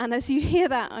And as you hear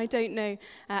that, I don't know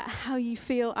how you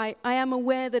feel. I am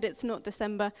aware that it's not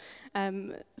December,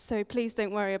 so please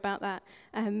don't worry about that.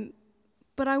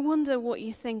 But I wonder what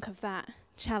you think of that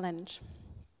challenge.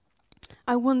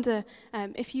 I wonder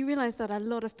if you realize that a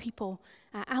lot of people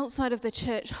outside of the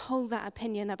church hold that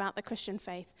opinion about the Christian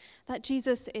faith, that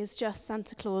Jesus is just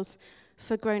Santa Claus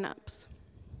for grown-ups.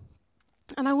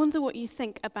 And I wonder what you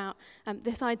think about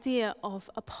this idea of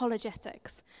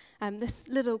apologetics, this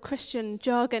little Christian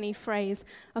jargony phrase,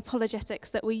 apologetics,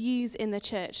 that we use in the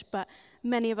church, but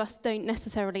many of us don't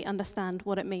necessarily understand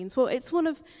what it means. Well, it's one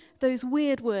of those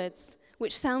weird words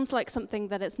which sounds like something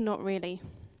that it's not really.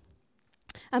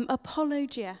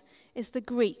 Apologia is the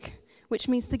Greek, which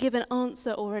means to give an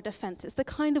answer or a defense. It's the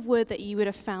kind of word that you would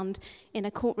have found in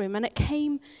a courtroom, and it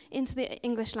came into the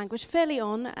English language early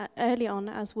on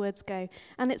as words go,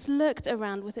 and it's lurked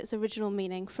around with its original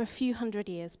meaning for a few hundred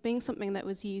years, being something that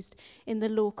was used in the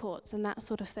law courts and that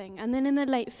sort of thing. And then in the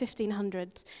late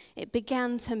 1500s, it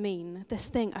began to mean this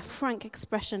thing, a frank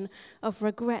expression of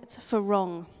regret for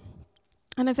wrong.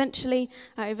 And eventually,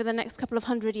 over the next couple of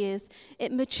hundred years,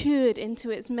 it matured into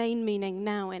its main meaning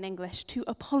now in English, to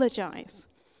apologize.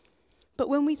 But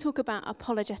when we talk about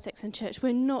apologetics in church,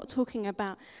 we're not talking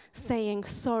about saying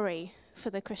sorry for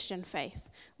the Christian faith.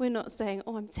 We're not saying,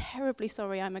 oh, I'm terribly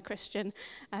sorry I'm a Christian.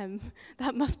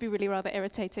 That must be really rather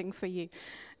irritating for you.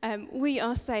 We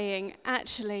are saying,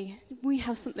 actually, we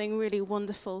have something really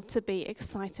wonderful to be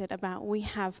excited about. We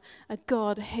have a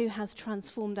God who has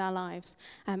transformed our lives,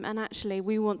 and actually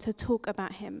we want to talk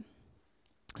about him.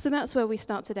 So that's where we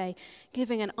start today,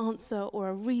 giving an answer or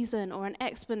a reason or an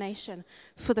explanation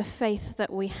for the faith that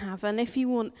we have. And if you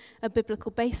want a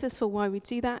biblical basis for why we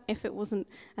do that, if it wasn't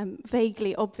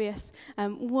vaguely obvious,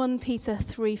 1 Peter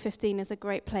 3:15 is a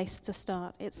great place to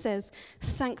start. It says,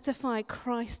 "Sanctify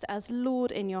Christ as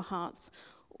Lord in your hearts,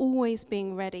 always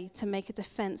being ready to make a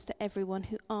defense to everyone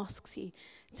who asks you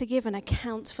to give an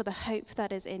account for the hope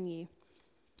that is in you,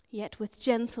 yet with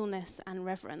gentleness and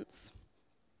reverence."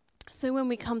 So when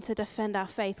we come to defend our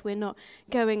faith, we're not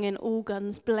going in all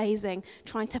guns blazing,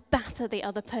 trying to batter the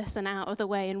other person out of the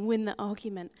way and win the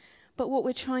argument. But what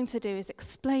we're trying to do is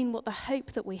explain what the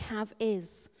hope that we have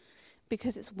is,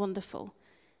 because it's wonderful,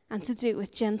 and to do it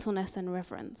with gentleness and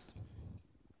reverence.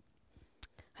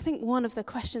 I think one of the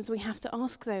questions we have to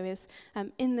ask, though, is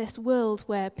in this world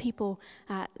where people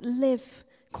live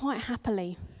quite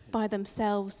happily by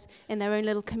themselves in their own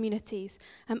little communities,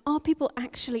 are people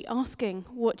actually asking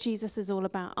what Jesus is all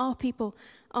about? Are people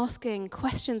asking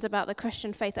questions about the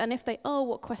Christian faith? And if they are,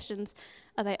 what questions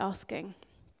are they asking?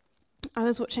 I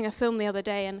was watching a film the other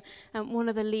day, and one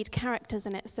of the lead characters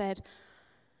in it said,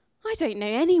 "I don't know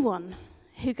anyone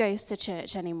who goes to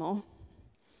church anymore."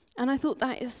 And I thought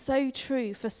that is so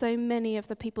true for so many of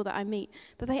the people that I meet,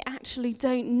 that they actually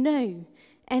don't know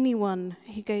anyone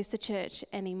who goes to church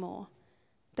anymore.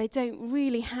 They don't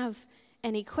really have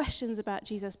any questions about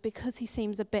Jesus because he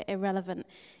seems a bit irrelevant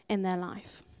in their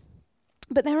life.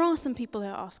 But there are some people who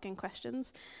are asking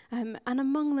questions, and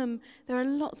among them, there are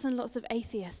lots and lots of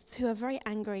atheists who are very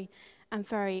angry and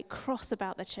very cross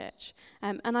about the church.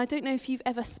 And I don't know if you've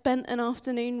ever spent an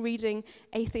afternoon reading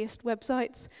atheist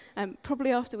websites.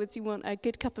 Probably afterwards you want a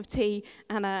good cup of tea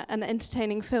and an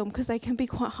entertaining film, because they can be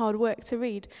quite hard work to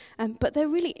read. But they're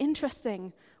really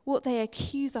interesting what they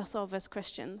accuse us of as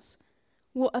Christians,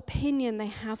 what opinion they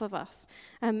have of us.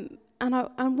 And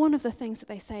one of the things that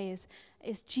they say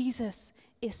is Jesus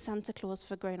is Santa Claus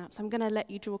for grown-ups. I'm going to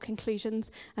let you draw conclusions,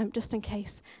 just in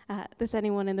case there's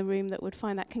anyone in the room that would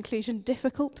find that conclusion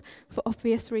difficult for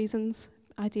obvious reasons,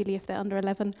 ideally if they're under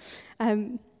 11.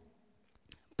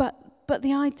 But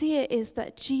the idea is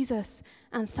that Jesus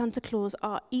and Santa Claus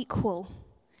are equal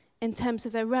in terms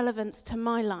of their relevance to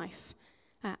my life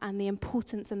and the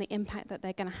importance and the impact that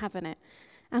they're going to have in it.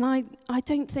 And I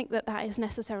don't think that that is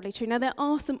necessarily true. Now, there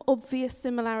are some obvious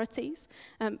similarities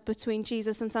between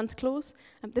Jesus and Santa Claus.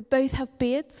 They both have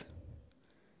beards.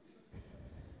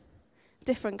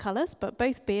 Different colours, but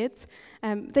both beards.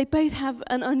 They both have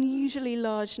an unusually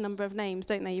large number of names,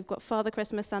 don't they? You've got Father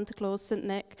Christmas, Santa Claus, St.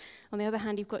 Nick. On the other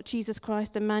hand, you've got Jesus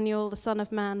Christ, Emmanuel, the Son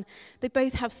of Man. They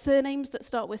both have surnames that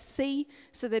start with C,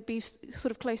 so they'd be sort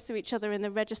of close to each other in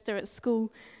the register at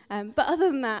school. But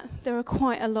other than that, there are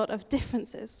quite a lot of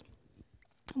differences.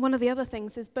 One of the other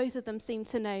things is both of them seem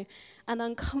to know an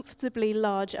uncomfortably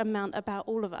large amount about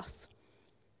all of us.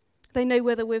 They know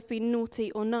whether we've been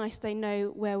naughty or nice. They know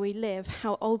where we live,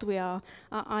 how old we are,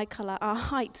 our eye colour, our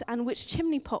height, and which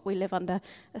chimney pot we live under,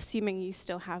 assuming you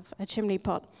still have a chimney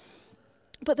pot.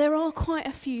 But there are quite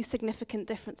a few significant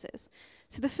differences.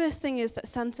 So the first thing is that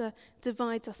Santa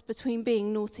divides us between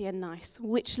being naughty and nice.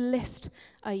 Which list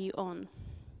are you on?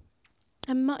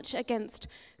 And much against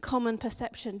common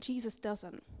perception, Jesus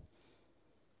doesn't.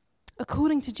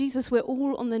 According to Jesus, we're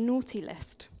all on the naughty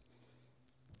list.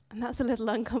 And that's a little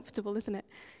uncomfortable, isn't it?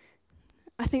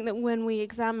 I think that when we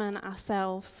examine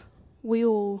ourselves, we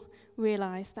all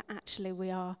realize that actually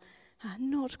we are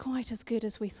not quite as good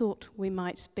as we thought we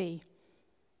might be.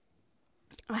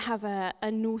 I have a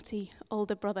naughty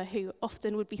older brother who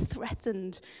often would be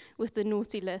threatened with the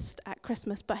naughty list at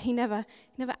Christmas, but he never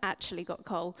actually got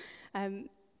coal.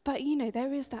 But,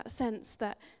 there is that sense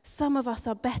that some of us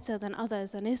are better than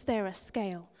others, and is there a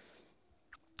scale?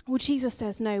 Well, Jesus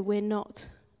says, no, we're not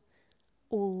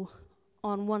all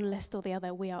on one list or the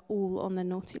other. We are all on the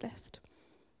naughty list.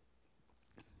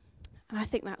 And I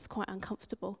think that's quite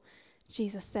uncomfortable.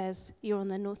 Jesus says, you're on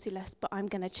the naughty list, but I'm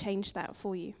going to change that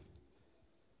for you.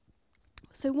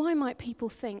 So why might people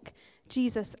think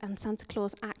Jesus and Santa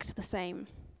Claus act the same?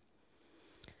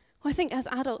 Well, I think as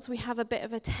adults we have a bit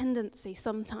of a tendency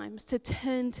sometimes to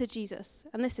turn to Jesus,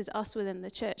 and this is us within the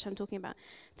church I'm talking about,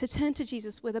 to turn to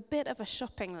Jesus with a bit of a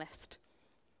shopping list,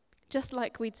 just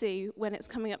like we do when it's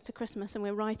coming up to Christmas and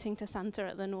we're writing to Santa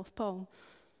at the North Pole.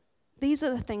 These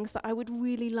are the things that I would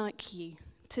really like you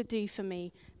to do for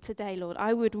me today, Lord.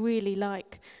 I would really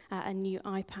like a new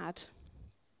iPad,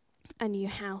 a new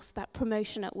house, that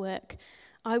promotion at work.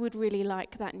 I would really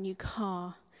like that new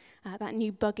car, that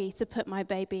new buggy to put my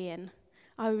baby in.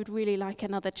 I would really like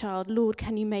another child. Lord,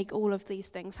 can you make all of these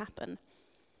things happen?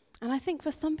 And I think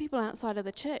for some people outside of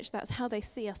the church, that's how they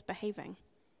see us behaving.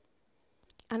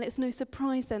 And it's no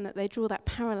surprise then that they draw that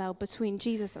parallel between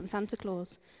Jesus and Santa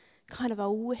Claus, kind of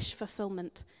a wish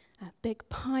fulfillment, a big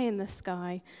pie in the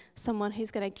sky, someone who's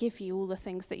going to give you all the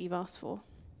things that you've asked for.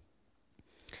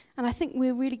 And I think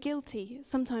we're really guilty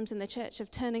sometimes in the church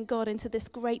of turning God into this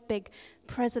great big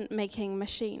present-making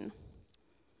machine.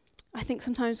 I think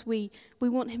sometimes we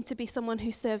want him to be someone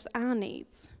who serves our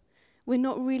needs. We're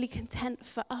not really content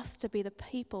for us to be the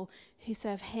people who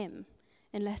serve him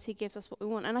unless he gives us what we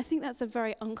want. And I think that's a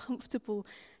very uncomfortable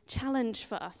challenge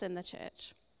for us in the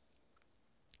church.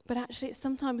 But actually it's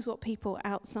sometimes what people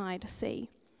outside see.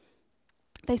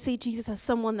 They see Jesus as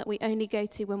someone that we only go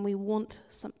to when we want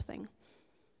something,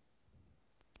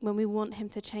 when we want him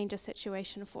to change a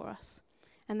situation for us.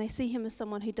 And they see him as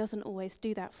someone who doesn't always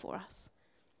do that for us.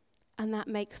 And that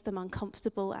makes them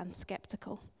uncomfortable and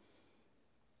skeptical.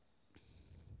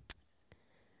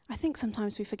 I think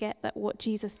sometimes we forget that what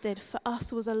Jesus did for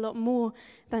us was a lot more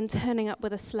than turning up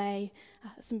with a sleigh,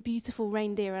 some beautiful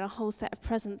reindeer and a whole set of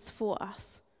presents for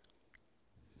us.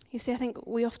 You see, I think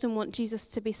we often want Jesus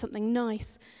to be something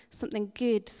nice, something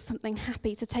good, something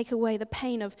happy, to take away the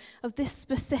pain of this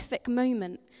specific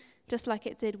moment, just like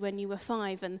it did when you were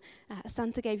 5 and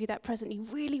Santa gave you that present you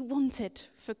really wanted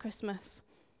for Christmas.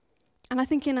 And I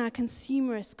think in our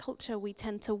consumerist culture, we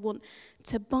tend to want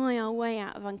to buy our way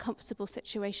out of uncomfortable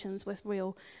situations with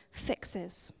real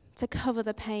fixes, to cover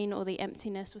the pain or the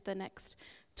emptiness with the next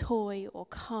toy or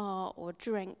car or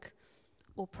drink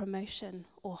or promotion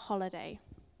or holiday.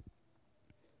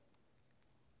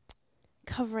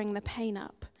 Covering the pain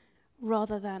up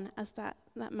rather than, as that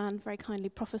man very kindly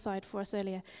prophesied for us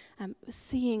earlier,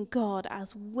 seeing God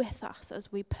as with us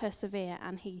as we persevere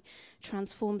and he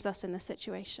transforms us in the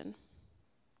situation.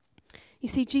 You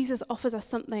see, Jesus offers us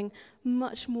something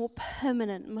much more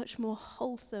permanent, much more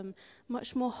wholesome,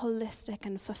 much more holistic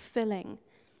and fulfilling.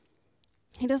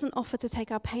 He doesn't offer to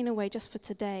take our pain away just for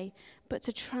today, but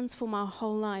to transform our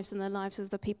whole lives and the lives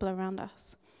of the people around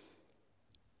us.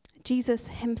 Jesus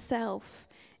himself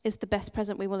is the best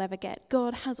present we will ever get.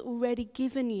 God has already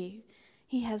given you.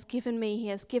 He has given me, he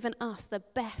has given us the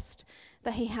best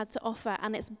that he had to offer,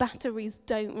 and its batteries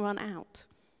don't run out.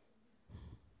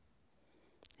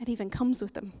 It even comes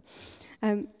with them.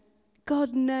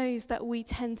 God knows that we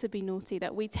tend to be naughty,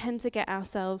 that we tend to get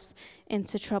ourselves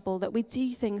into trouble, that we do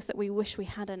things that we wish we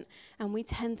hadn't, and we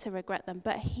tend to regret them.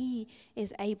 But he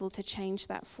is able to change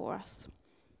that for us.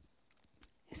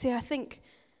 See, I think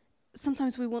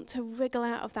sometimes we want to wriggle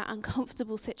out of that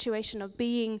uncomfortable situation of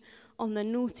being on the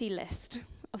naughty list,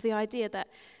 of the idea that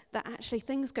actually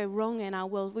things go wrong in our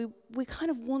world. We kind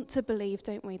of want to believe,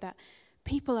 don't we, that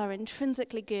people are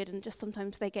intrinsically good and just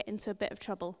sometimes they get into a bit of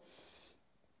trouble.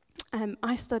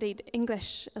 I studied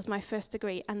English as my first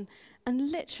degree, and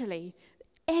literally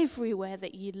everywhere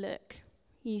that you look,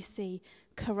 you see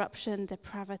corruption,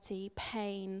 depravity,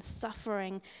 pain,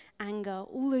 suffering, anger,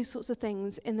 all those sorts of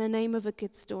things in the name of a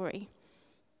good story.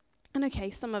 And okay,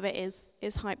 some of it is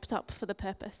hyped up for the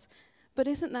purpose, but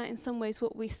isn't that in some ways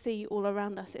what we see all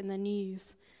around us in the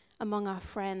news, among our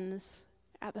friends,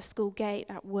 at the school gate,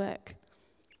 at work.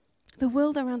 The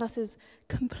world around us is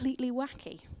completely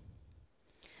wacky.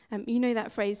 You know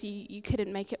that phrase, you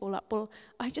couldn't make it all up. Well,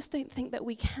 I just don't think that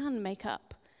we can make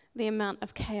up the amount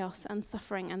of chaos and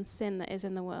suffering and sin that is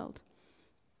in the world.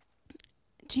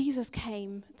 Jesus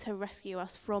came to rescue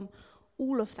us from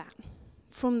all of that,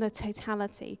 from the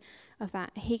totality of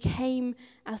that. He came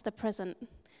as the present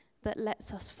that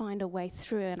lets us find a way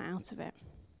through and out of it.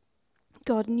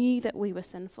 God knew that we were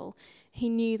sinful. He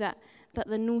knew that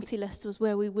the naughty list was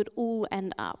where we would all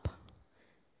end up.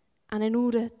 And in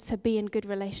order to be in good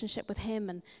relationship with him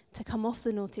and to come off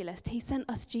the naughty list, he sent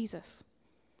us Jesus.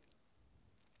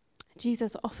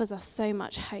 Jesus offers us so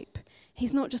much hope.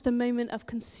 He's not just a moment of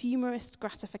consumerist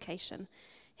gratification.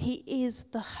 He is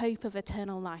the hope of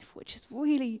eternal life, which is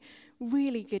really,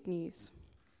 really good news.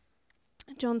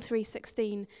 John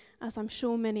 3:16, as I'm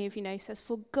sure many of you know, says,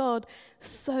 "For God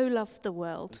so loved the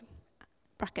world,"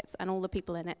 brackets, and all the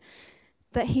people in it,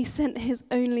 "that he sent his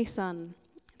only Son,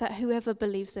 that whoever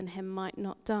believes in him might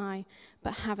not die,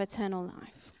 but have eternal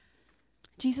life."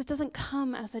 Jesus doesn't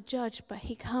come as a judge, but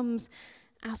he comes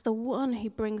as the one who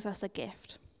brings us a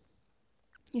gift.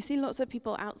 You see, lots of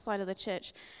people outside of the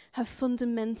church have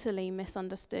fundamentally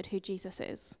misunderstood who Jesus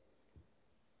is.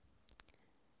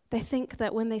 They think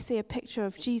that when they see a picture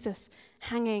of Jesus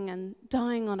hanging and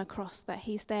dying on a cross, that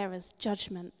he's there as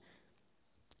judgment,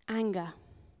 anger,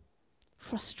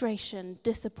 frustration,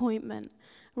 disappointment,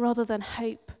 rather than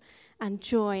hope and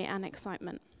joy and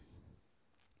excitement.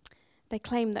 They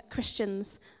claim that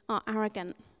Christians are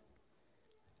arrogant.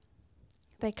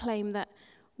 They claim that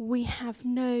we have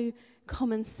no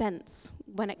common sense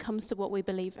when it comes to what we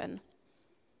believe in.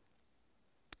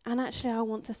 And actually, I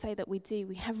want to say that we do.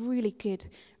 We have really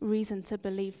good reason to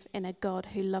believe in a God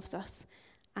who loves us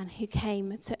and who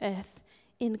came to earth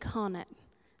incarnate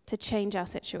to change our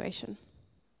situation.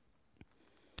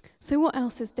 So what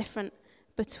else is different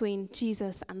between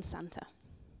Jesus and Santa?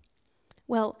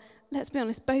 Well, let's be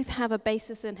honest, both have a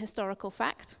basis in historical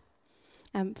fact.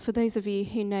 For those of you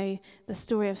who know the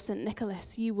story of St.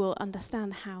 Nicholas, you will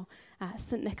understand how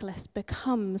St. Nicholas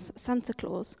becomes Santa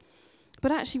Claus.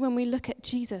 But actually, when we look at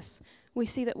Jesus, we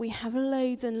see that we have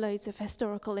loads and loads of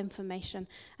historical information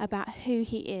about who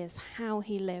he is, how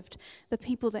he lived, the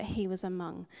people that he was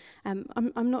among.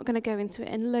 I'm not going to go into it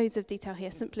in loads of detail here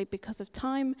simply because of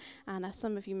time, and as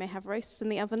some of you may have roasts in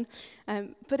the oven.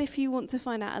 But if you want to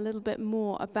find out a little bit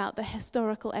more about the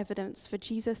historical evidence for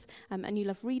Jesus, and you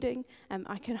love reading,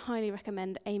 I can highly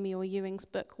recommend Amy or Ewing's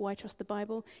book, Why Trust the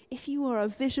Bible. If you are a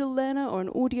visual learner or an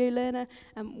audio learner,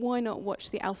 why not watch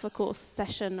the Alpha Course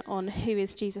session on Who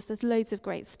is Jesus? There's loads of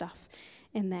great stuff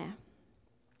in there.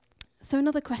 So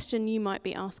another question you might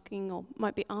be asking or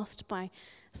might be asked by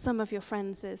some of your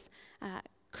friends is,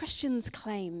 Christians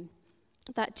claim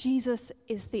that Jesus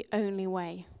is the only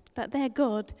way, that their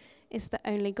God is the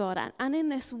only God. And in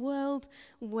this world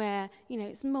where,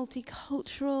 it's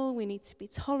multicultural, we need to be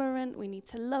tolerant, we need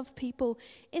to love people,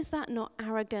 is that not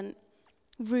arrogant,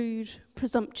 rude,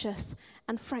 presumptuous,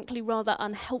 and frankly rather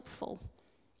unhelpful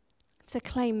to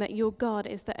claim that your God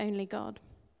is the only God?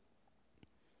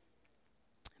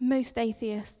 Most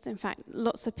atheists, in fact,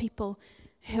 lots of people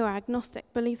who are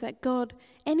agnostic, believe that God,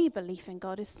 any belief in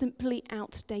God, is simply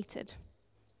outdated.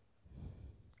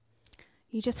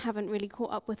 You just haven't really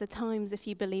caught up with the times if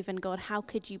you believe in God. How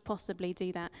could you possibly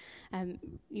do that?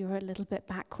 You're a little bit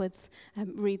backwards.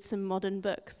 Read some modern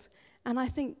books. And I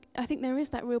think there is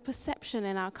that real perception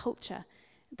in our culture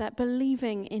that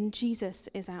believing in Jesus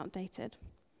is outdated.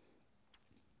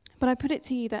 But I put it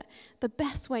to you that the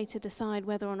best way to decide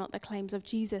whether or not the claims of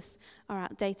Jesus are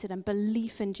outdated and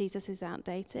belief in Jesus is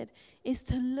outdated is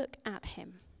to look at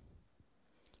him.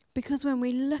 Because when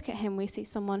we look at him, we see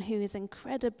someone who is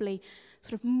incredibly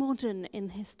sort of modern in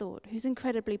his thought, who's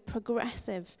incredibly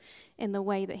progressive in the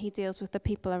way that he deals with the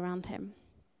people around him.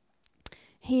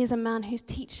 He is a man whose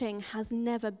teaching has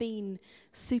never been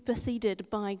superseded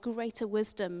by greater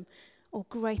wisdom or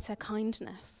greater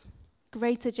kindness,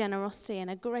 greater generosity, and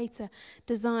a greater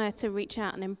desire to reach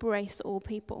out and embrace all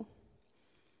people.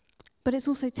 But it's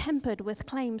also tempered with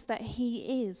claims that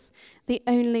he is the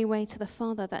only way to the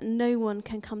Father, that no one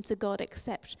can come to God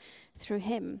except through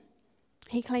him.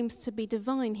 He claims to be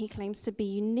divine. He claims to be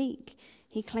unique.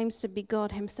 He claims to be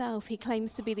God himself. He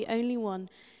claims to be the only one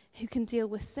who can deal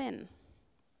with sin.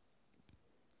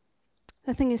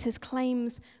 The thing is, his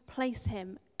claims place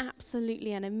him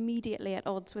absolutely and immediately at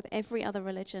odds with every other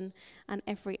religion and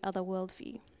every other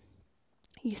worldview.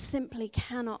 You simply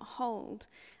cannot hold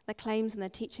the claims and the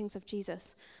teachings of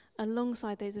Jesus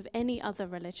alongside those of any other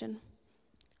religion,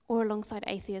 or alongside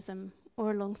atheism,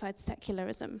 or alongside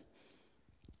secularism.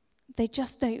 They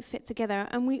just don't fit together.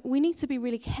 And we need to be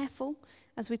really careful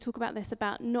as we talk about this,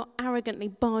 about not arrogantly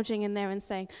barging in there and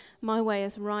saying, my way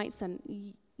is right,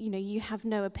 and you have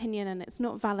no opinion and it's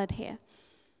not valid here.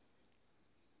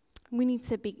 We need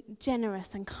to be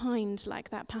generous and kind, like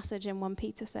that passage in 1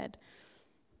 Peter said.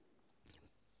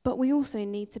 But we also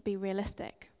need to be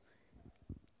realistic.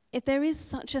 If there is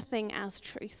such a thing as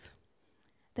truth,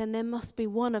 then there must be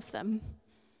one of them,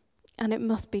 and it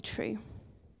must be true.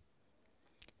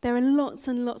 There are lots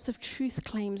and lots of truth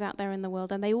claims out there in the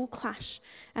world, and they all clash,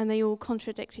 and they all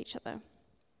contradict each other.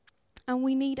 And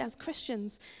we need, as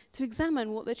Christians, to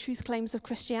examine what the truth claims of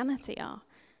Christianity are.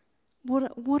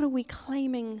 What are we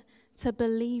claiming to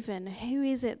believe in? Who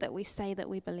is it that we say that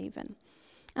we believe in?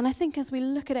 And I think as we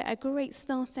look at it, a great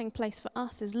starting place for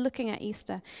us is looking at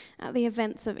Easter, at the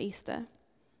events of Easter.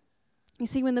 You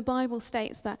see, when the Bible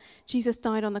states that Jesus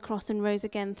died on the cross and rose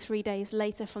again 3 days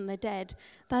later from the dead,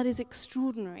 that is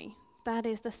extraordinary. That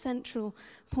is the central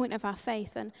point of our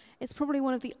faith. And it's probably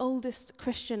one of the oldest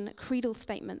Christian creedal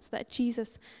statements that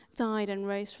Jesus died and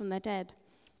rose from the dead.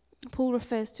 Paul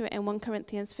refers to it in 1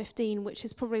 Corinthians 15, which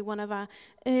is probably one of our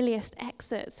earliest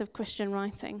excerpts of Christian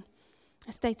writing.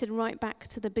 It's dated right back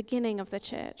to the beginning of the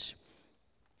church.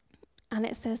 And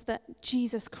it says that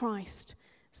Jesus Christ's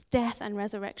death and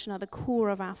resurrection are the core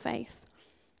of our faith.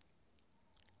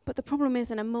 But the problem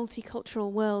is, in a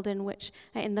multicultural world in which,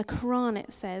 in the Quran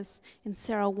it says, in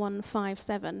Surah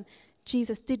 157,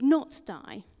 Jesus did not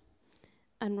die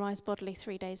and rise bodily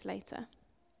 3 days later.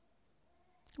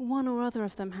 One or other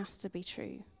of them has to be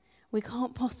true. We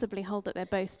can't possibly hold that they're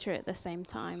both true at the same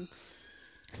time.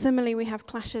 Similarly, we have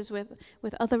clashes with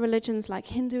other religions like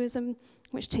Hinduism,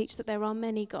 which teach that there are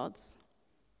many gods.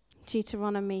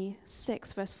 Deuteronomy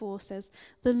 6 verse 4 says,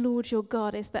 "The Lord your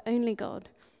God is the only God."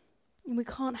 And we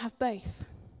can't have both.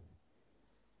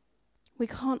 We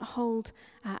can't hold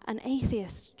an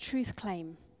atheist truth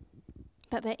claim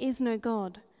that there is no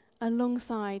God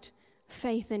alongside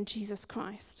faith in Jesus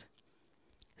Christ.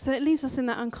 So it leaves us in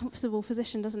that uncomfortable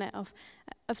position, doesn't it, of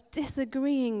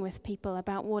disagreeing with people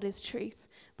about what is truth,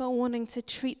 but wanting to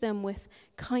treat them with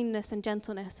kindness and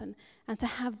gentleness and to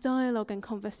have dialogue and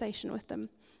conversation with them.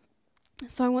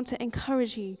 So I want to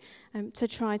encourage you to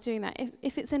try doing that.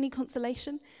 If it's any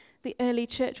consolation, the early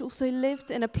church also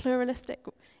lived in a pluralistic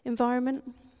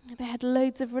environment. They had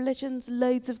loads of religions,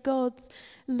 loads of gods,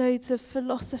 loads of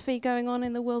philosophy going on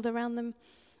in the world around them.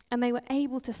 And they were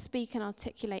able to speak and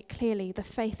articulate clearly the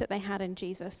faith that they had in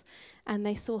Jesus. And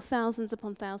they saw thousands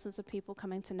upon thousands of people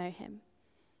coming to know him.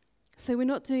 So we're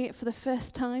not doing it for the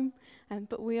first time,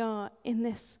 but we are in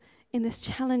this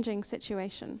challenging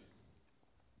situation.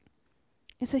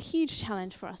 It's a huge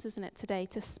challenge for us, isn't it, today,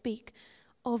 to speak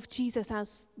of Jesus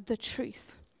as the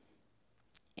truth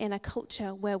in a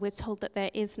culture where we're told that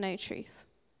there is no truth.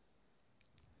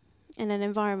 In an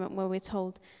environment where we're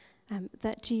told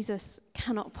that Jesus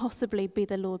cannot possibly be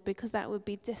the Lord because that would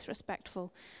be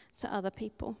disrespectful to other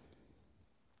people.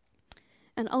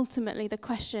 And ultimately, the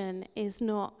question is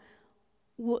not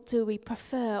what do we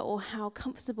prefer or how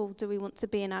comfortable do we want to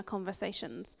be in our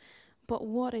conversations, but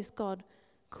what is God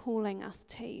calling us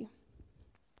to?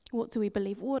 What do we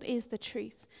believe? What is the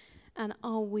truth? And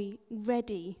are we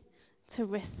ready to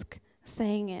risk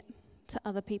saying it to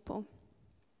other people?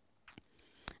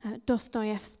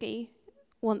 Dostoevsky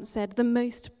once said, "The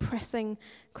most pressing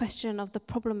question of the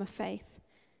problem of faith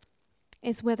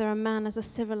is whether a man as a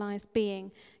civilized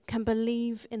being can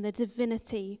believe in the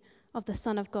divinity of the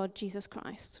Son of God, Jesus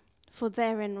Christ, for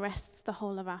therein rests the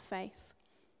whole of our faith."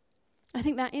 I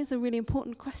think that is a really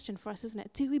important question for us, isn't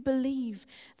it? Do we believe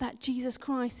that Jesus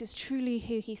Christ is truly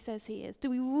who he says he is? Do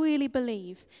we really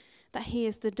believe that he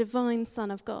is the divine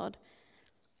Son of God?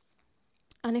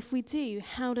 And if we do,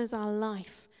 how does our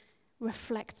life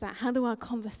reflect that? How do our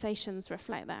conversations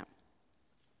reflect that?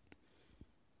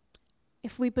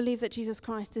 If we believe that Jesus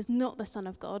Christ is not the Son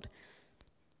of God,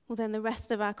 well, then the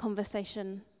rest of our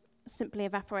conversation simply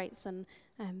evaporates, and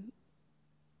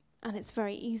it's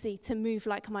very easy to move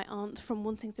like my aunt from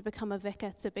wanting to become a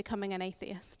vicar to becoming an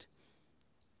atheist.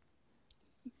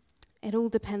 It all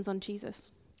depends on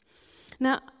Jesus.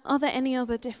 Now, are there any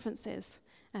other differences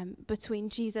between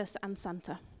Jesus and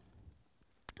Santa?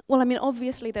 Well, I mean,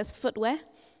 obviously there's footwear.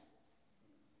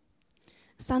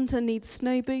 Santa needs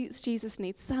snow boots, Jesus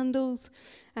needs sandals.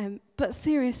 But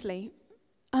seriously,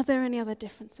 are there any other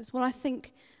differences? Well, I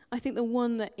think the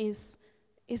one that is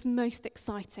most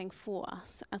exciting for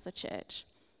us as a church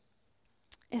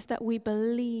is that we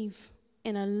believe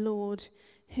in a Lord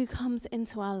who comes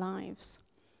into our lives.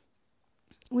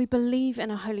 We believe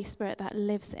in a Holy Spirit that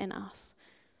lives in us.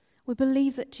 We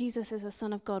believe that Jesus is the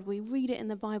Son of God. We read it in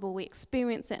the Bible. We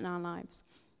experience it in our lives.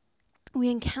 We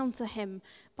encounter him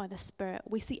by the Spirit.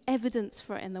 We see evidence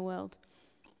for it in the world.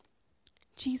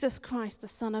 Jesus Christ, the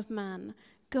Son of Man,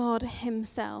 God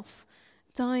himself,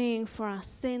 dying for our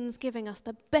sins, giving us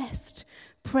the best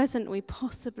present we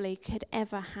possibly could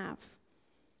ever have.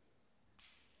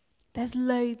 There's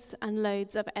loads and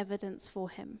loads of evidence for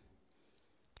him.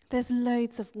 There's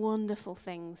loads of wonderful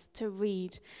things to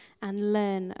read and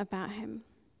learn about him.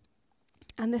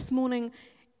 And this morning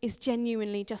is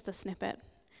genuinely just a snippet.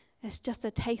 It's just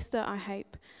a taster, I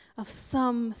hope, of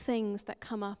some things that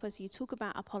come up as you talk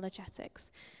about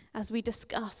apologetics, as we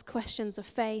discuss questions of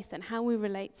faith and how we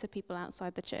relate to people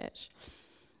outside the church.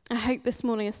 I hope this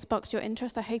morning has sparked your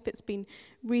interest. I hope it's been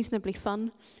reasonably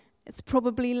fun. It's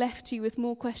probably left you with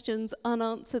more questions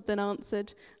unanswered than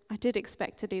answered. I did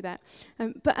expect to do that.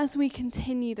 But as we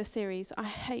continue the series, I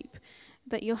hope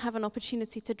that you'll have an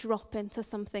opportunity to drop into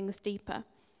some things deeper,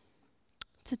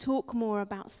 to talk more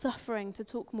about suffering, to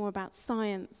talk more about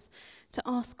science, to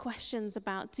ask questions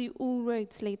about, do all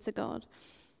roads lead to God?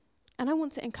 And I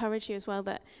want to encourage you as well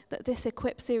that this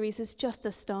Equip series is just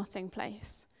a starting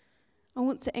place. I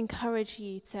want to encourage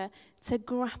you to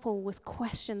grapple with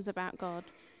questions about God,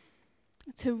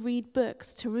 to read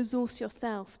books, to resource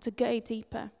yourself, to go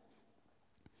deeper.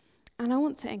 And I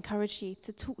want to encourage you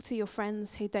to talk to your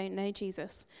friends who don't know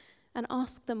Jesus and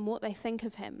ask them what they think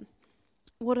of him.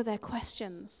 What are their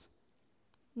questions?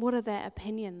 What are their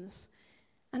opinions?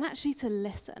 And actually to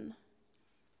listen.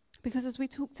 Because as we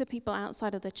talk to people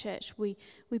outside of the church, we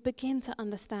begin to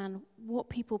understand what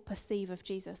people perceive of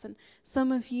Jesus. And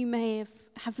some of you may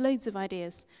have loads of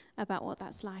ideas about what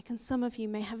that's like, and some of you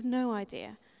may have no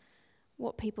idea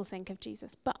what people think of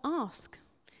Jesus. But ask.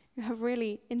 You have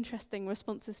really interesting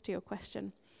responses to your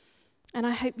question. And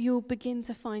I hope you'll begin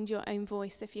to find your own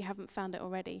voice, if you haven't found it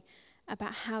already,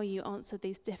 about how you answer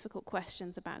these difficult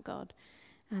questions about God.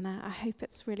 And I hope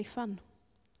it's really fun.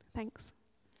 Thanks.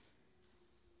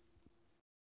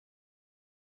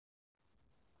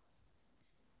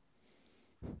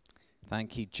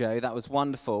 Thank you, Joe. That was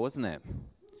wonderful, wasn't it?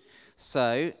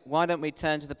 So why don't we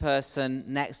turn to the person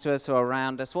next to us or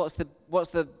around us? What's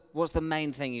the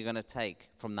main thing you're going to take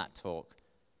from that talk?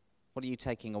 What are you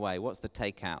taking away? What's the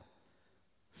takeout?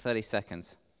 30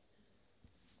 seconds.